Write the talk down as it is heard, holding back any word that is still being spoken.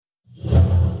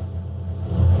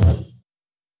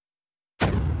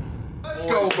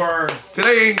Let's go, Burn.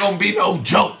 Today ain't gonna be no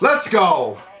joke. Let's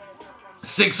go.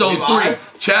 603.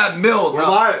 Chad Mill. We're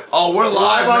live. Oh, we're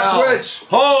live on now. Twitch.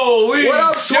 Holy What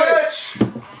up, shit. Twitch?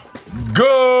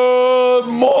 Good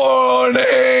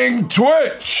morning,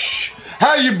 Twitch.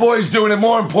 How you boys doing? And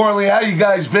more importantly, how you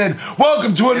guys been?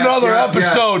 Welcome to another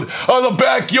episode of the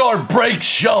Backyard Break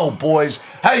Show, boys.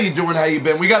 How you doing? How you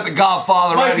been? We got the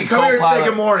Godfather. Mikey, come here and say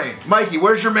good morning. Mikey,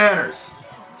 where's your manners?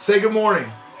 Say good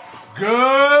morning.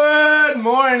 Good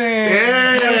morning,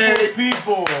 Hey.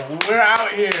 beautiful people. We're out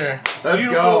here. Let's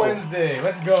Beautiful go. Wednesday.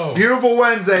 Let's go. Beautiful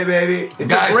Wednesday, baby.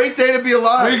 It's Guys, a great day to be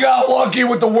alive. We got lucky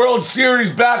with the World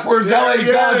Series backwards. There LA it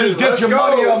is. Dodgers, get Let's your go.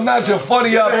 money up, not your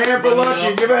funny up. Give a hand for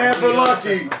Lucky. Give a hand for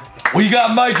Lucky. We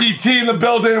got Mikey T in the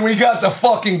building, and we got the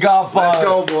fucking Godfather. Let's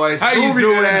go, boys. How you Movie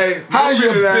doing? today. How Movie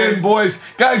you today. been, boys?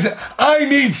 Guys, I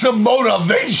need some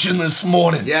motivation this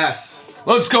morning. Yes.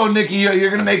 Let's go, Nicky.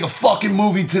 You're gonna make a fucking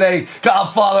movie today.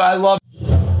 Godfather, I love you.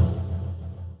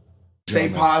 Stay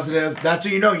positive. That's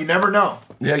what you know. You never know.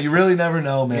 Yeah, you really never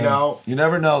know, man. You know? You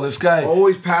never know. This guy.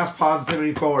 Always pass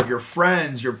positivity forward. Your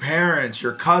friends, your parents,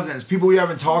 your cousins, people you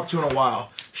haven't talked to in a while.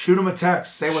 Shoot them a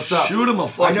text. Say what's up. Shoot 'em a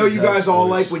fucking I know you guys text, all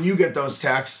boys. like when you get those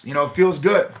texts. You know, it feels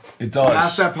good. It does.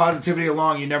 Pass that positivity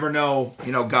along. You never know,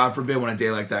 God forbid when a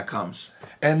day like that comes.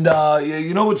 And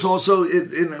you know what's also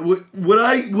what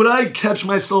I catch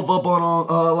myself up on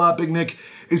a lot, Big Nick,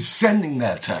 is sending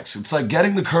that text. It's like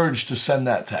getting the courage to send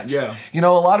that text. Yeah. You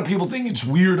know, a lot of people think it's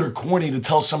weird or corny to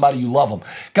tell somebody you love them.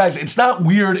 Guys, it's not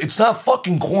weird. It's not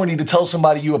fucking corny to tell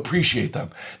somebody you appreciate them.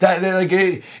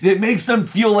 It makes them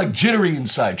feel like jittery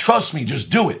inside. Trust me, just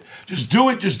do it. Just do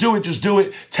it. Just do it. Just do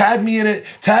it. Tag me in it.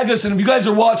 Tag us. And if you guys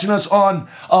are watching us on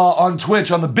Twitch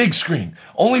on the big screen,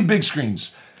 only big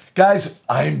screens. Guys,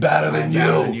 I'm better than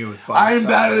you. I'm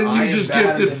better than you. Just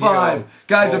gifted 5.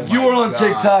 Guys, if you are on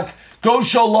TikTok, go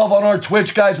show love on our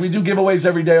Twitch, guys. We do giveaways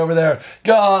every day over there.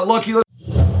 Lucky.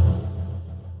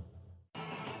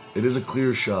 It is a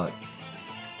clear shot.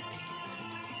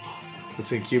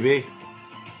 Looks like QB.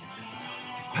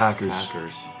 Packers.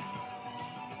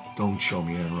 Don't show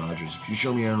me Aaron Rodgers. If you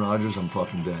show me Aaron Rodgers, I'm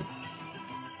fucking dead.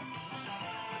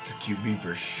 It's a QB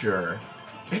for sure.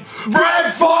 It's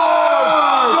Brett Favre!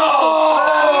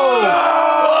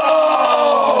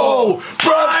 Oh!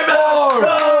 Brett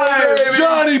Favre!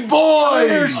 Johnny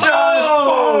Boy!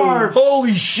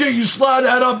 Holy shit, you slide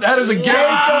that up. That is a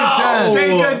guaranteed 10.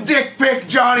 Take a dick pic,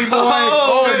 Johnny Boy.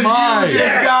 Oh, my. You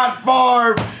just got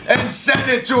Favre and send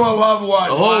it to a loved one.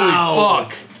 Holy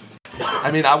fuck. I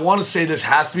mean, I want to say this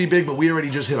has to be big, but we already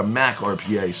just hit a Mac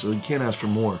RPA, so you can't ask for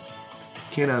more.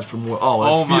 Can't ask for more.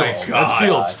 Oh, that's Fields. That's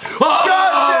Fields.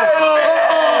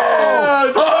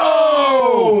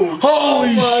 Oh!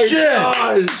 Holy shit!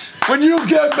 Gosh. When you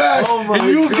get Mac and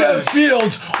you get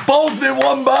Fields, both in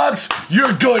one box,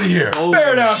 you're good here.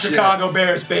 Bear down, Chicago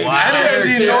Bears, baby. Wow.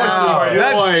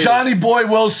 That's Johnny Boy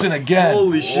Wilson again.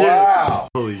 Holy shit. Wow.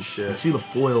 Holy shit. I see the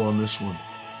foil on this one.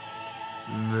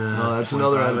 No, that's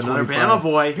another Bama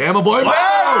boy. Bama Boy.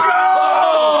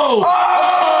 Oh!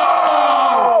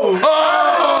 Oh! Oh!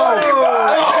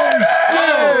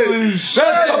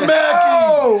 That's a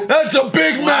Mackie! That's a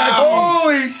big Mackie!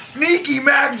 Holy sneaky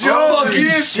Mac Jones! He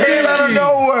just came out of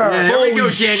nowhere! Yeah, there we go,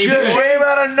 Danny. He came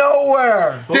out of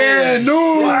nowhere! Dan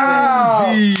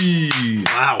Uzi!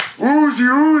 Wow. Uzi!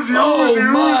 Oh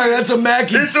my, that's a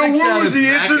Mackie. It's a Uzi!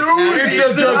 It's an Uzi!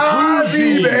 It's a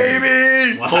jacuzzi,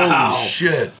 baby! Wow. Holy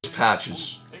shit.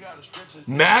 Patches.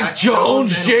 Mac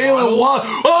Jones, Jalen Watt.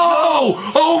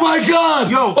 Oh! Oh my God!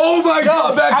 Yo. Oh my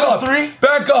God! Back Out up! of 3?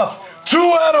 Back up! 2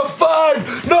 out of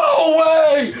 5! No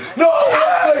way! No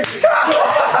way!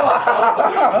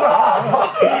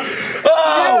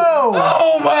 Oh!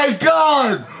 Oh my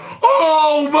God!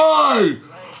 Oh my!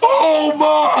 Oh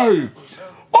my!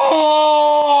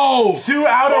 Oh! 2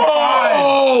 out of 5.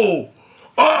 Oh!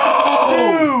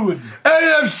 Oh! Dude.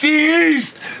 AFC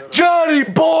East, Johnny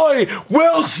Boy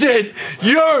Wilson,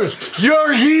 your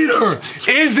heater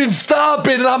isn't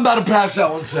stopping, and I'm about to pass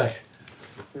out one sec.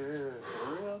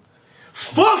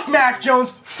 Fuck Mac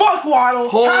Jones. Fuck Waddle.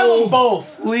 Have them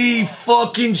both. Holy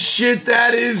fucking shit,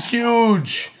 that is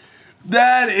huge.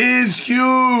 That is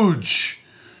huge.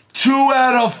 2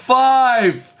 out of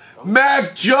 5.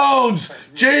 Mac Jones,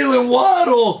 Jalen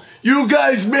Waddle, you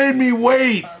guys made me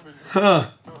wait.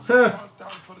 Huh.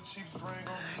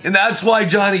 And that's why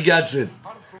Johnny gets it.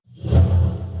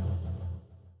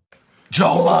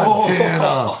 Joe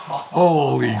Montana.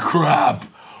 Holy crap.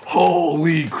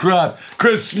 Holy crap.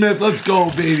 Chris Smith, let's go,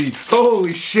 baby.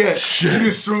 Holy shit. Shit. You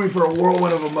just threw me for a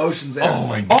whirlwind of emotions there. Oh,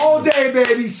 my God. All day,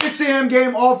 baby. 6 a.m.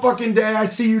 game all fucking day. I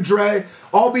see you, Dre.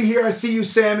 I'll be here. I see you,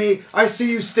 Sammy. I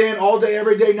see you, Stan. All day,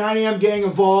 every day. 9 a.m. gang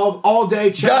involved. All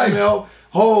day, Chad Mill.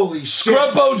 Holy shit.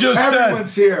 Scrumpo just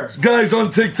Everyone's here. Guys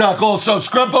on TikTok also.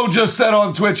 Scrumpo just said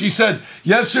on Twitch, he said,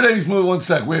 yesterday's movie, one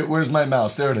sec, where's my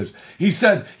mouse? There it is. He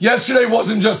said, yesterday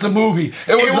wasn't just a movie.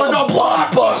 It was a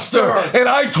blockbuster. And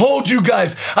I told you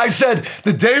guys, I said,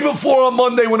 the day before on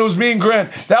Monday when it was me and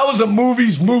Grant, that was a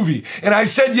movie's movie. And I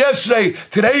said yesterday,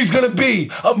 today's going to be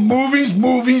a movie's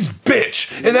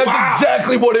bitch. And that's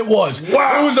exactly what it was.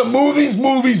 Wow. It was a movie's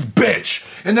bitch.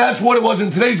 And that's what it was.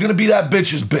 And today's going to be that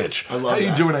bitch's bitch. I love that. How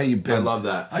you doing? How you been? I love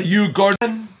that. How you,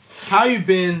 Garden? How you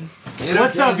been?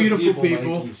 What's up, beautiful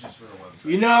people?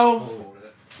 You know,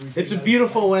 it's a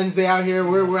beautiful Wednesday out here.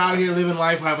 We're out here living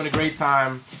life, having a great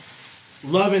time.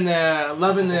 Loving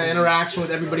the interaction with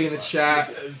everybody in the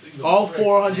chat. All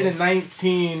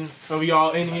 419 of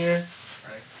y'all in here.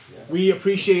 We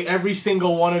appreciate every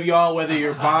single one of y'all, whether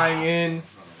you're buying in,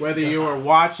 whether you're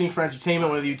watching for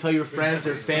entertainment, whether you tell your friends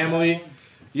or family.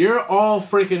 You're all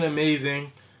freaking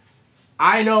amazing.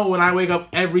 I know when I wake up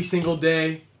every single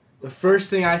day, the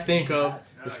first thing I think of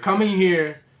is coming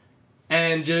here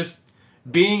and just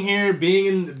being here,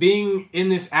 being in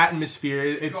this atmosphere.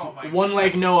 It's one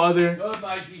like no other. Good,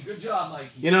 Mikey. Good job,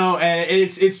 Mikey. You know, and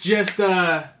it's just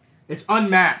it's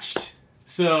unmatched.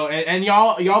 So and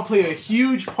y'all play a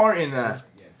huge part in that.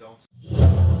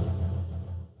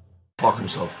 Fuck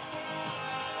himself.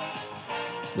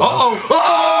 Uh-oh.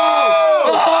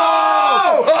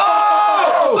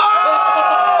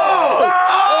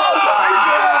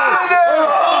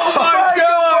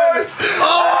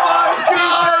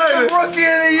 Rookie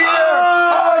of the year!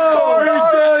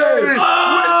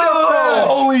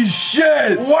 Holy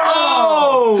shit!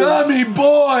 Wow! Tommy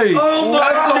boy! Oh my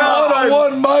That's God. a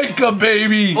 101 Micah,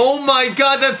 baby! Oh my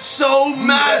God, that's so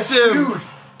massive! Huge.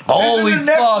 Holy This is the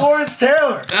next fuck! Lawrence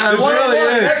Taylor. That This really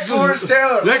the is. next Lawrence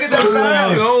Taylor. Look at that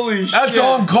bag. Holy shit. That's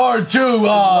on card too,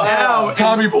 Now,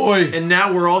 Tommy boy. And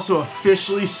now we're also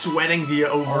officially sweating the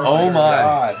over. Oh my.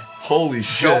 God. Holy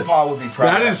Joe shit. Paul would be proud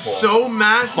That of is boy. so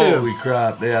massive. Holy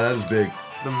crap. Yeah, that is big.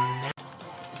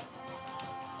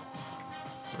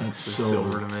 That's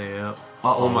silver to me, yep.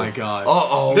 Uh-oh. Oh my God.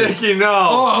 Uh-oh. Nicky, no.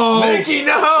 Uh-oh. Nicky,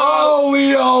 no. Oh,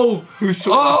 Leo. Who's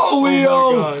so Oh, Leo.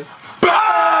 Oh my God.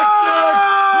 Patrick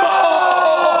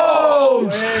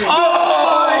Mahomes.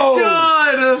 Oh my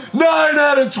God. 9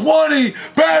 out of 20.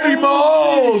 Patty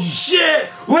Holy Mahomes. shit.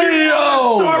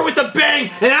 Leo. Start with a bang,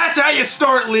 and that's how you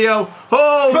start, Leo.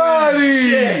 Holy Patty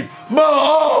shit.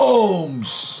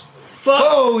 Mahomes. Fuck.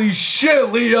 Holy shit,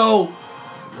 Leo.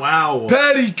 Wow.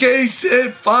 Patty Case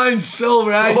hit fine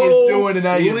silver. How you doing and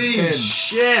how you Holy been?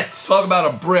 shit. Talk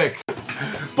about a brick.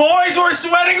 Boys, we're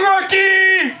sweating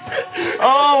rookie.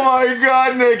 Oh my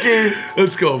God, Nicky.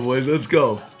 Let's go, boys. Let's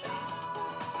go.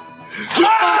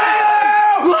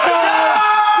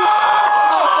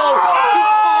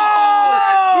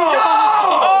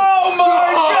 Oh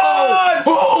my God.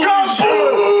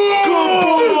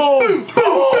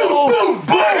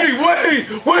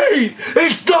 Wait!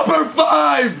 It's number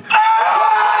 5!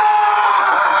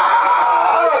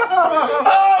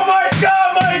 Oh my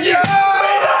God, Mikey.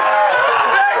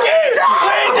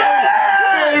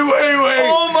 Wait!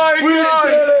 Oh my We God.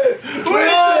 did it!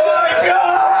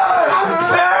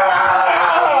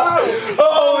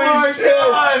 Holy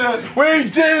shit! We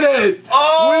did it!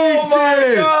 Oh We my did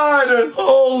it! God.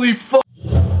 Holy fuck!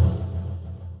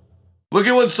 Look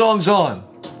at what song's on.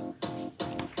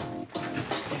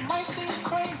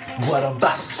 What a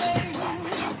box.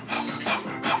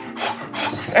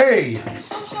 Hey,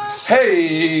 ho,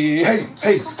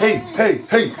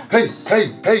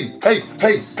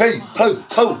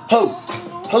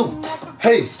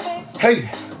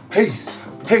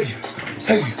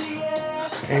 hey.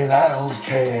 And I don't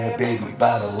care, baby,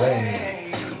 by the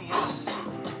way.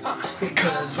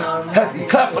 Because I'm happy.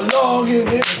 Clap along and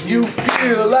if you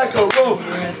feel like a roll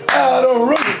out of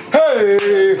room.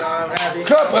 Hey,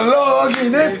 clap along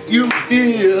and if you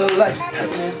feel like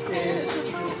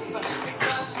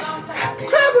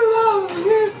clap along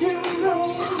if you know.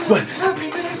 But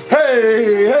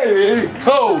hey,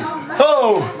 ho,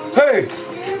 hey.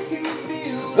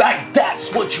 Like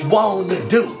that's what you want to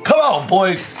do. Come on,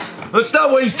 boys. Let's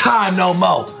not waste time no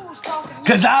more.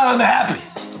 Cause I'm happy.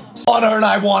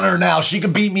 I want her now. She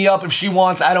can beat me up if she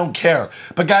wants. I don't care.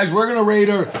 But guys, we're gonna raid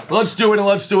her. Let's do it and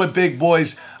let's do it big,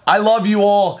 boys. I love you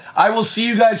all. I will see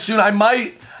you guys soon. I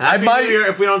might. New Year.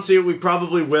 If we don't see it, we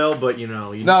probably will. But you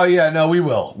know. No, we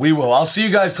will. We will. I'll see you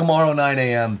guys tomorrow 9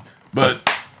 a.m. But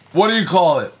What do you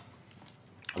call it?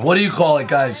 What do you call it,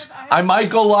 guys? I might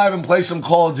go live and play some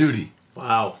Call of Duty.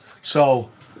 Wow. So,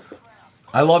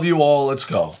 I love you all. Let's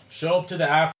go. Show up to the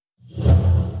after.